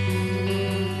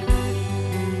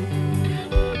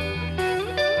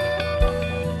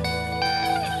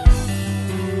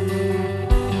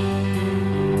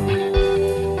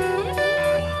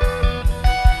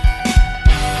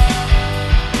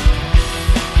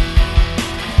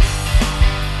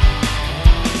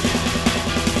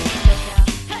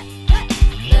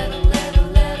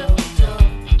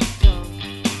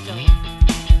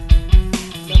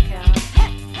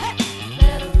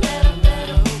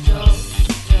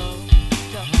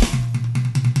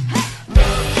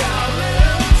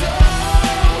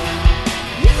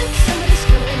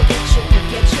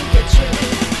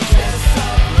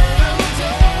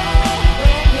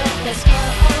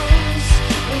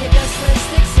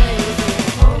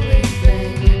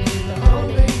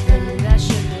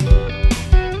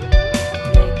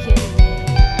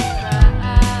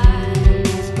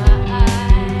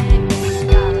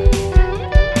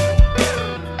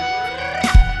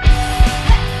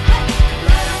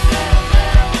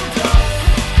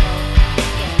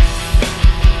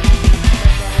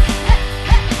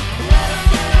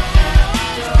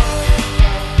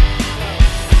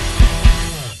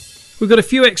 We've got a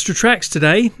few extra tracks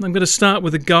today. I'm going to start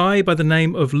with a guy by the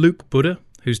name of Luke Buddha,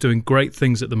 who's doing great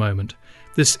things at the moment.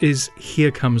 This is Here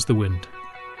Comes the Wind.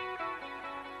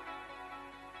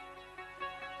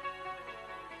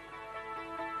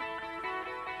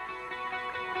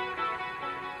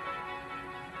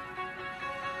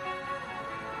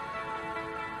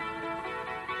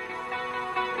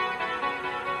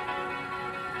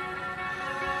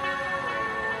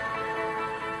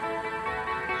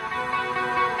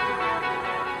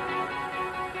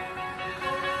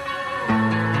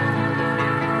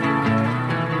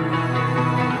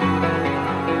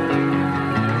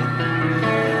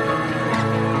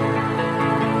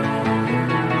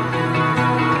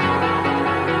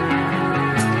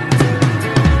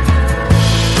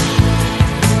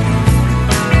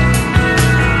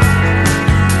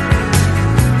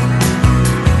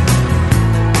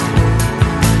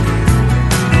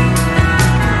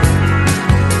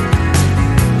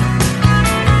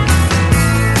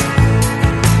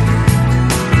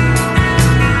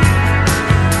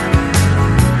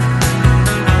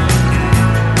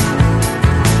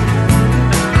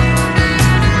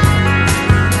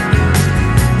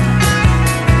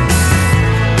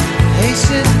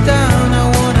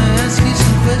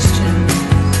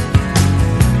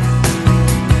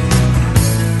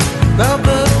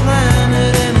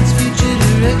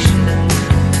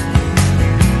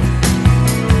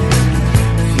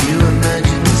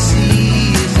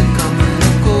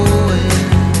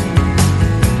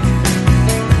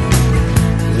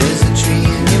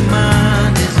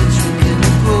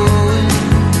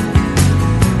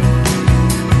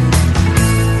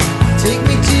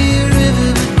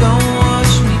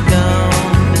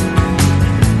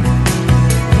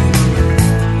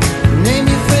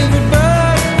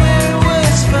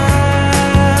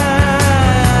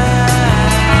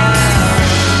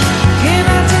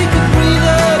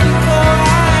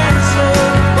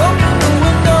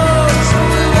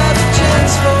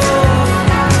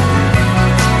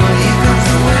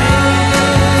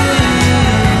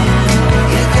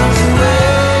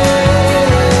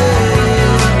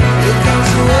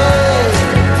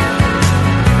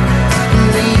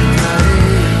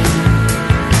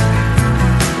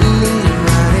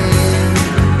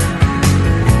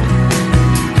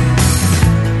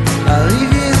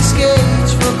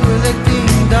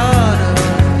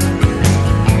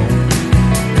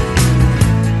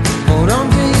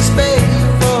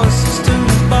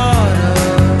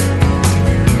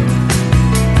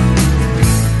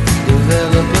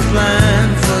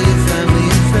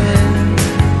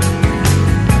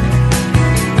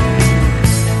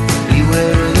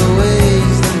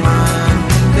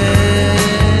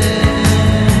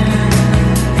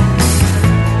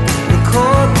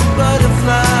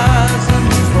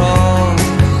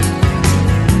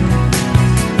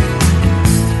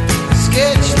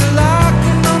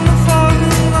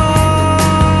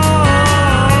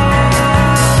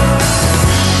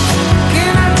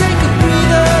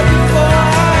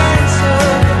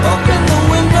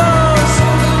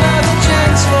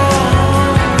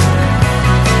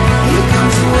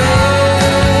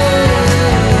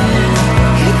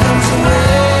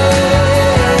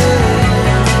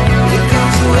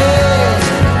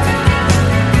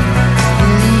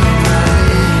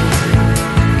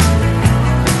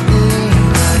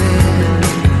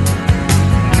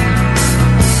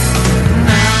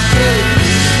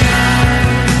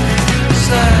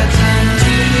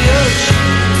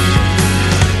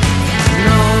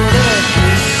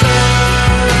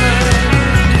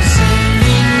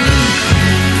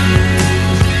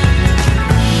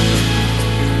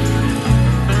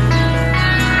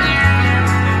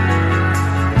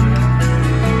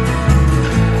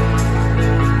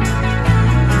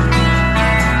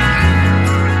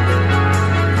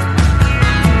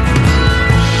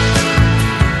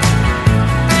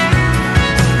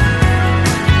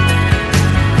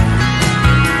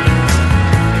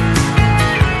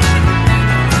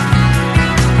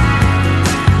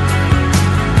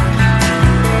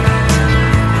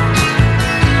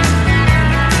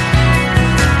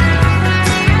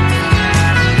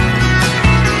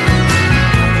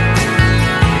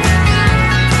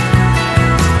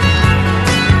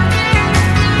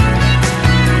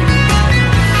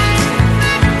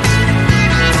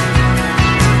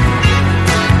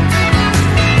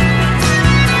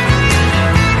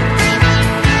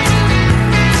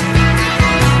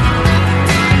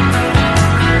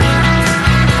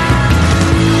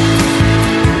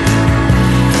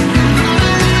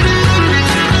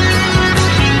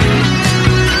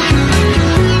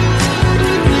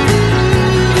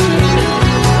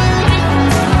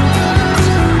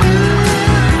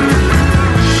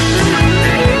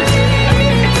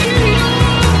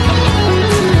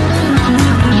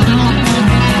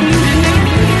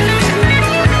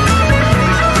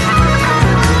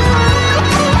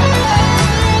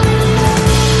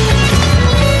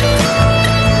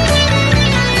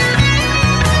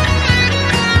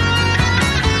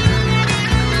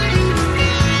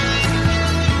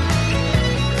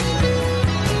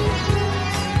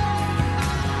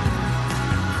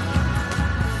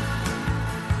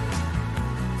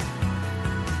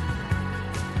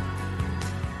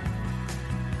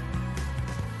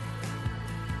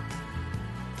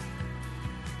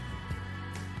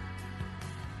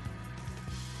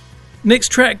 Next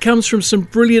track comes from some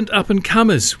brilliant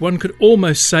up-and-comers. One could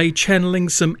almost say channeling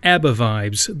some ABBA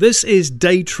vibes. This is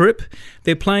Day Trip.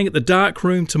 They're playing at the Dark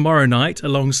Room tomorrow night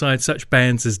alongside such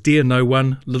bands as Dear No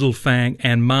One, Little Fang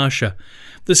and Marsha.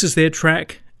 This is their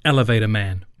track, Elevator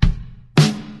Man.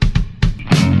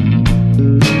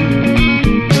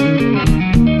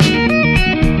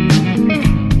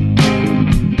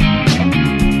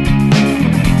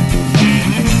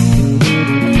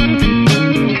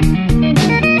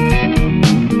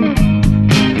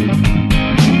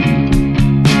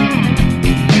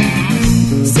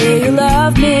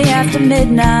 After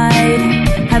midnight,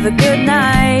 have a good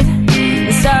night.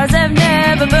 The stars have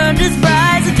never burned as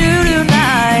bright as they do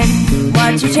tonight.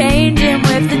 Watch you changing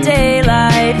with the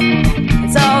daylight.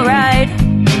 It's alright.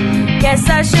 Guess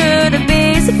I shouldn't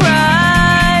be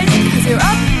surprised. 'Cause you're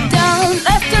up, down,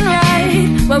 left and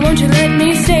right. Why won't you let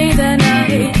me stay the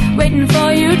night? Waiting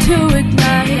for you to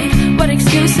ignite. What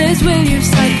excuses will you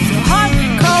cite? So hot,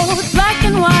 cold, black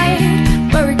and white.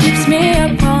 Worry keeps me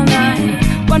up all night.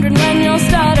 Wondering when you'll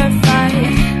start a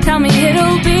fight. Tell me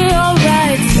it'll be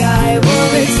alright.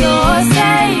 Skyward soar,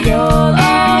 say you'll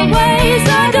always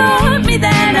adore me.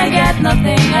 Then I get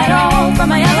nothing at all from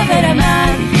my elevator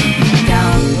man.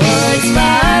 Downward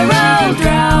spiral,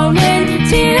 drowning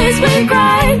tears we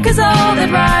cry. 'Cause all that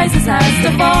rises has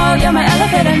to fall. You're my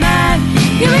elevator man.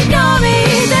 You ignore me,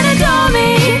 then adore me.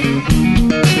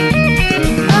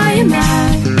 Are you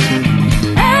mad?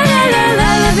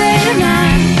 Elevator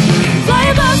man. Fly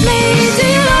above me, do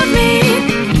you love me?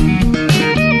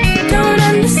 Don't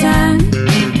understand.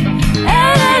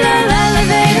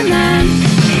 Elevator man.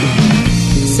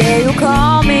 Say you'll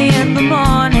call me in the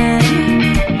morning.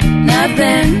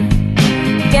 Nothing.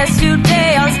 Guess today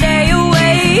I'll stay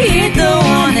away. Heed the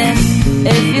warning.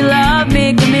 If you love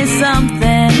me, give me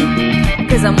something.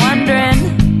 'Cause I'm wondering,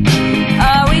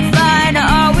 are we flying or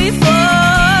are we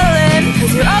falling?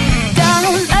 'Cause you're up, down,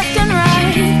 left and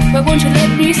right. Why won't you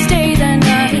let me stay the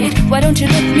night? Why don't you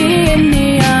look me in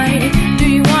the eye? Do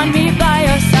you want me by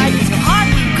your side? 'Cause you're hot,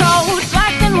 cold,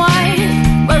 black and white.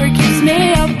 Worry keeps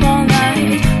me up all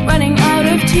night. Running out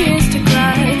of tears to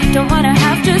cry. Don't wanna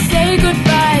have to say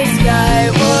goodbye.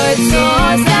 Skyward soar,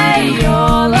 say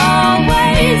you'll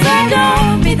always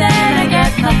adore me. Then I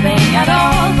get nothing at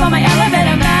all from my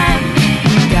elevator man.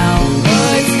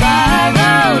 Downward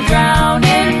spiral,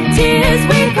 drowning tears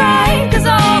we cry. 'Cause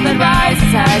all that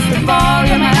rises has to fall.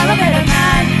 You're my elevator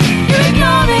man. You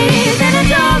ignore me, then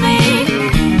adore me.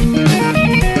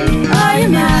 Are you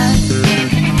mad?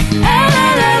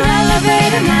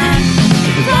 Elevator man.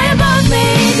 Fly above me,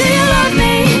 do you love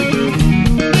me?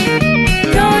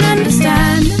 Don't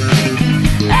understand.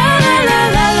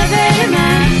 Elevator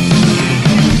man.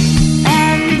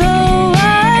 And though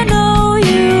I know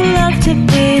you love to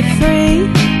be free,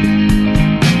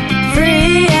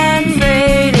 free and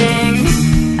fading,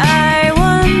 I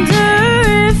wonder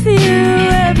if you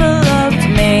ever loved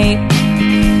me.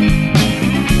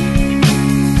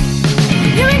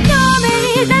 You ignore me,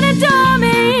 then adore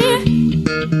me.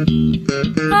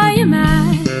 Are you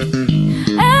mad?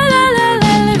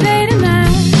 Elevator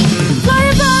man. Fly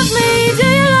above me, do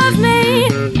you love me?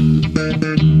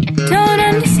 Don't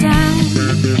understand.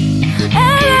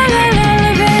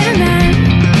 Elevator man.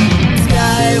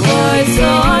 Skyward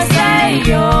soar, say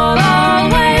you'll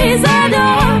always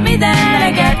adore me. Then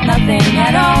I get nothing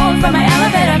at all from my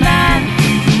elevator man.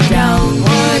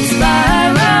 Downward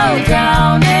spiral,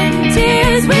 drowning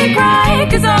tears we cry.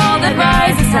 'Cause all that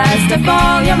rises has to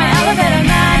fall. You're my elevator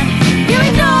man. You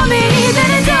ignore me,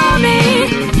 then adore me.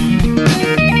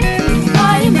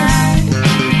 Are you mad?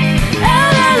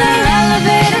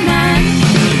 Elevator man.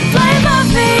 Fly above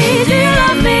me, do you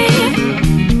love me?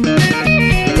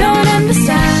 Don't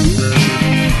understand.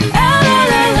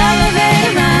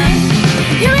 Elevator man.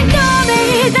 You ignore me,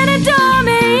 then adore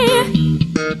me.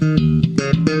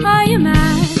 Are you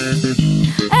mad?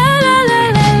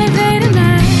 Elevator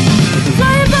man.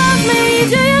 Fly above me,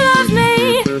 do you love me?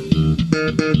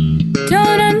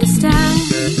 Don't understand.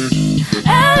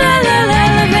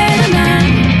 Elevator man.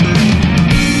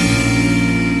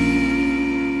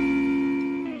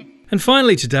 And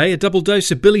finally today, a double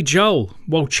dose of Billy Joel.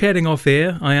 While chatting off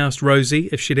air, I asked Rosie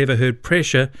if she'd ever heard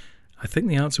Pressure. I think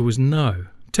the answer was no.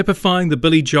 Typifying the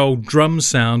Billy Joel drum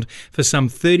sound for some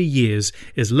 30 years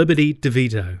is Liberty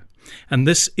DeVito. And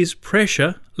this is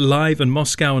Pressure, live in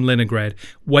Moscow and Leningrad,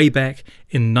 way back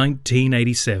in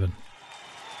 1987.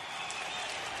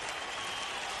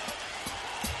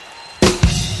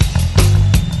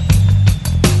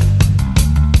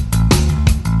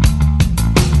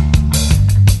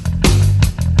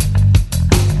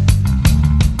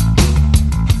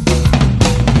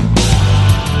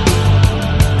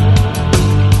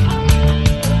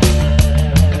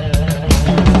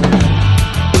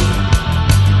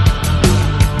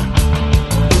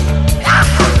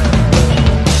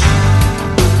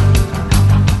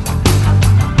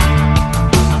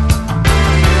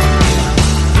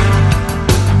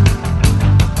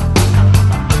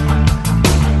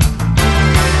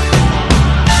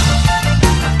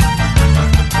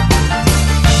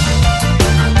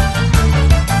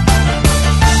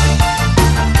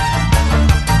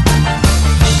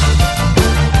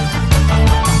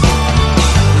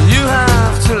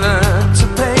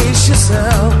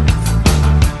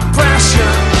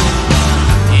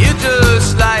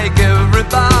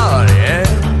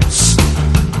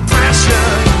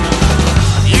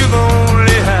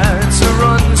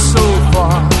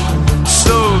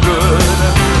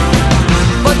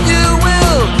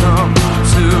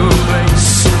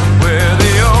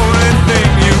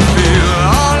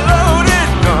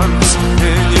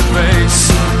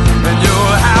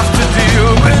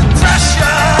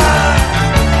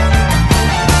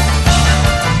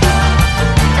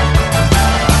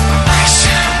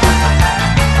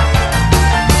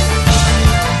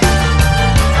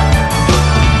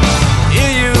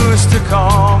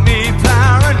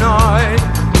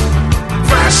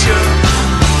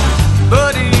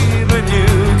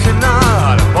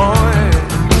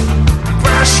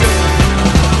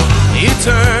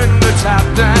 turn the tap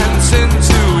dance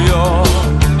into your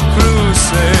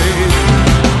crusade.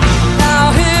 Now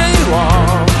here you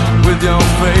are with your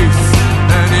faith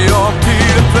and your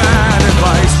Peter Pan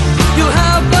advice. You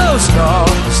have those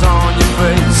scars on your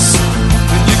face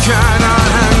and you cannot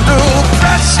handle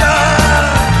pressure.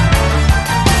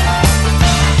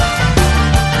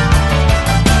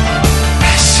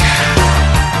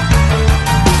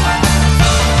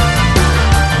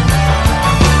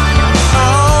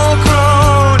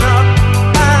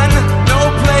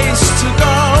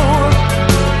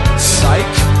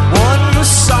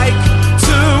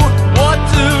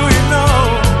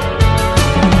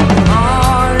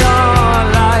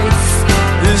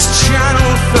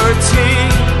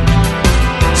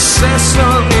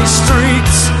 Sesame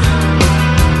Street,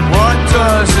 what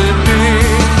does it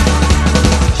mean?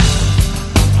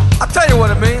 I'll tell you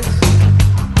what it means.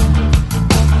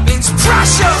 It means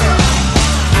pressure.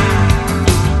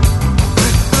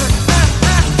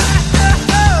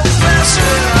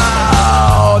 Pressure.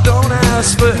 Oh, don't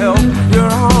ask for help,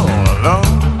 you're all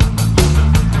alone.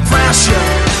 Pressure.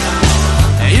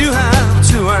 You have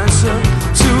to answer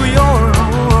to your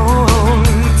own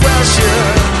pressure.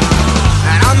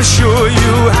 I'm sure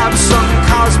you have some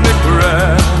cosmic rationale.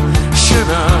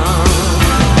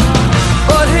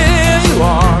 But here you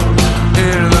are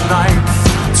in the night.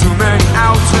 2 men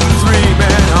out and 3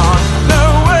 men on.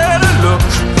 Nowhere to look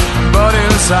but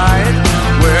inside,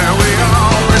 where we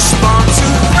all respond to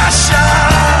pressure.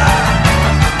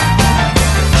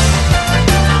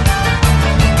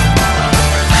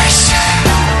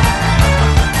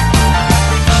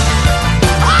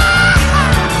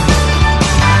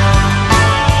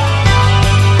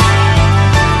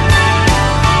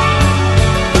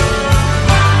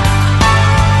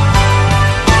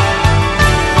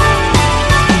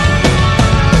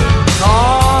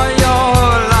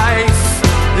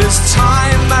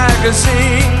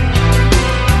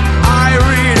 I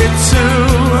read it too.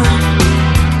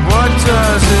 What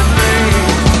does it mean?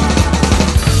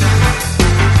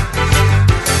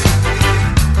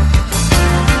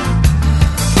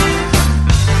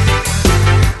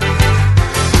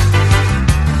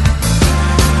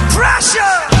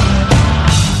 Pressure!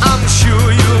 I'm sure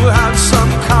you have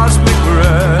some cosmic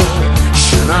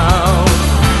rationale.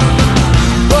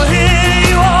 But here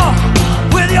you are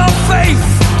with your faith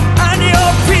and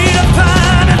your Peter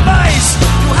Pan advice.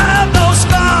 You have no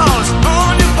scars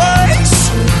on your face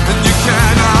and you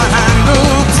cannot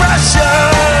handle pressure.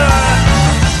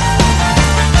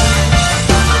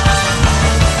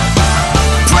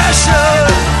 Pressure.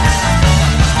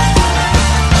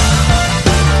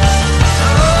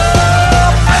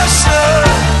 Oh, pressure.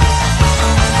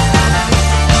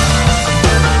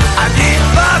 I need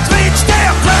my 3 day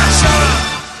of pressure.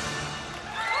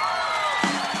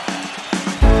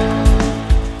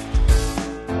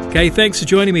 Okay, thanks for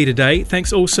joining me today.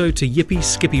 Thanks also to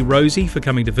YippySkippyRosie for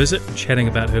coming to visit and chatting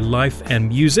about her life and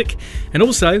music, and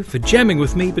also for jamming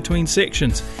with me between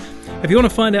sections. If you want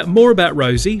to find out more about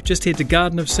Rosie, just head to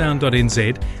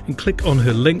gardenofsound.nz and click on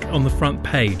her link on the front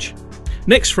page.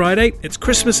 Next Friday, it's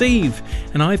Christmas Eve,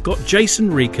 and I've got Jason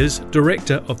Reekers,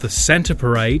 director of the Santa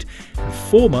Parade, and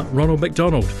former Ronald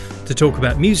McDonald, to talk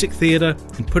about music theatre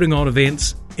and putting on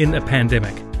events in a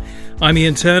pandemic. I'm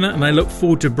Ian Turner, and I look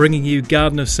forward to bringing you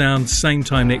Garden of Sound same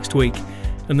time next week.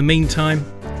 In the meantime,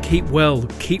 keep well,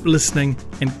 keep listening,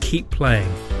 and keep playing.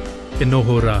 E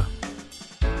noho rā.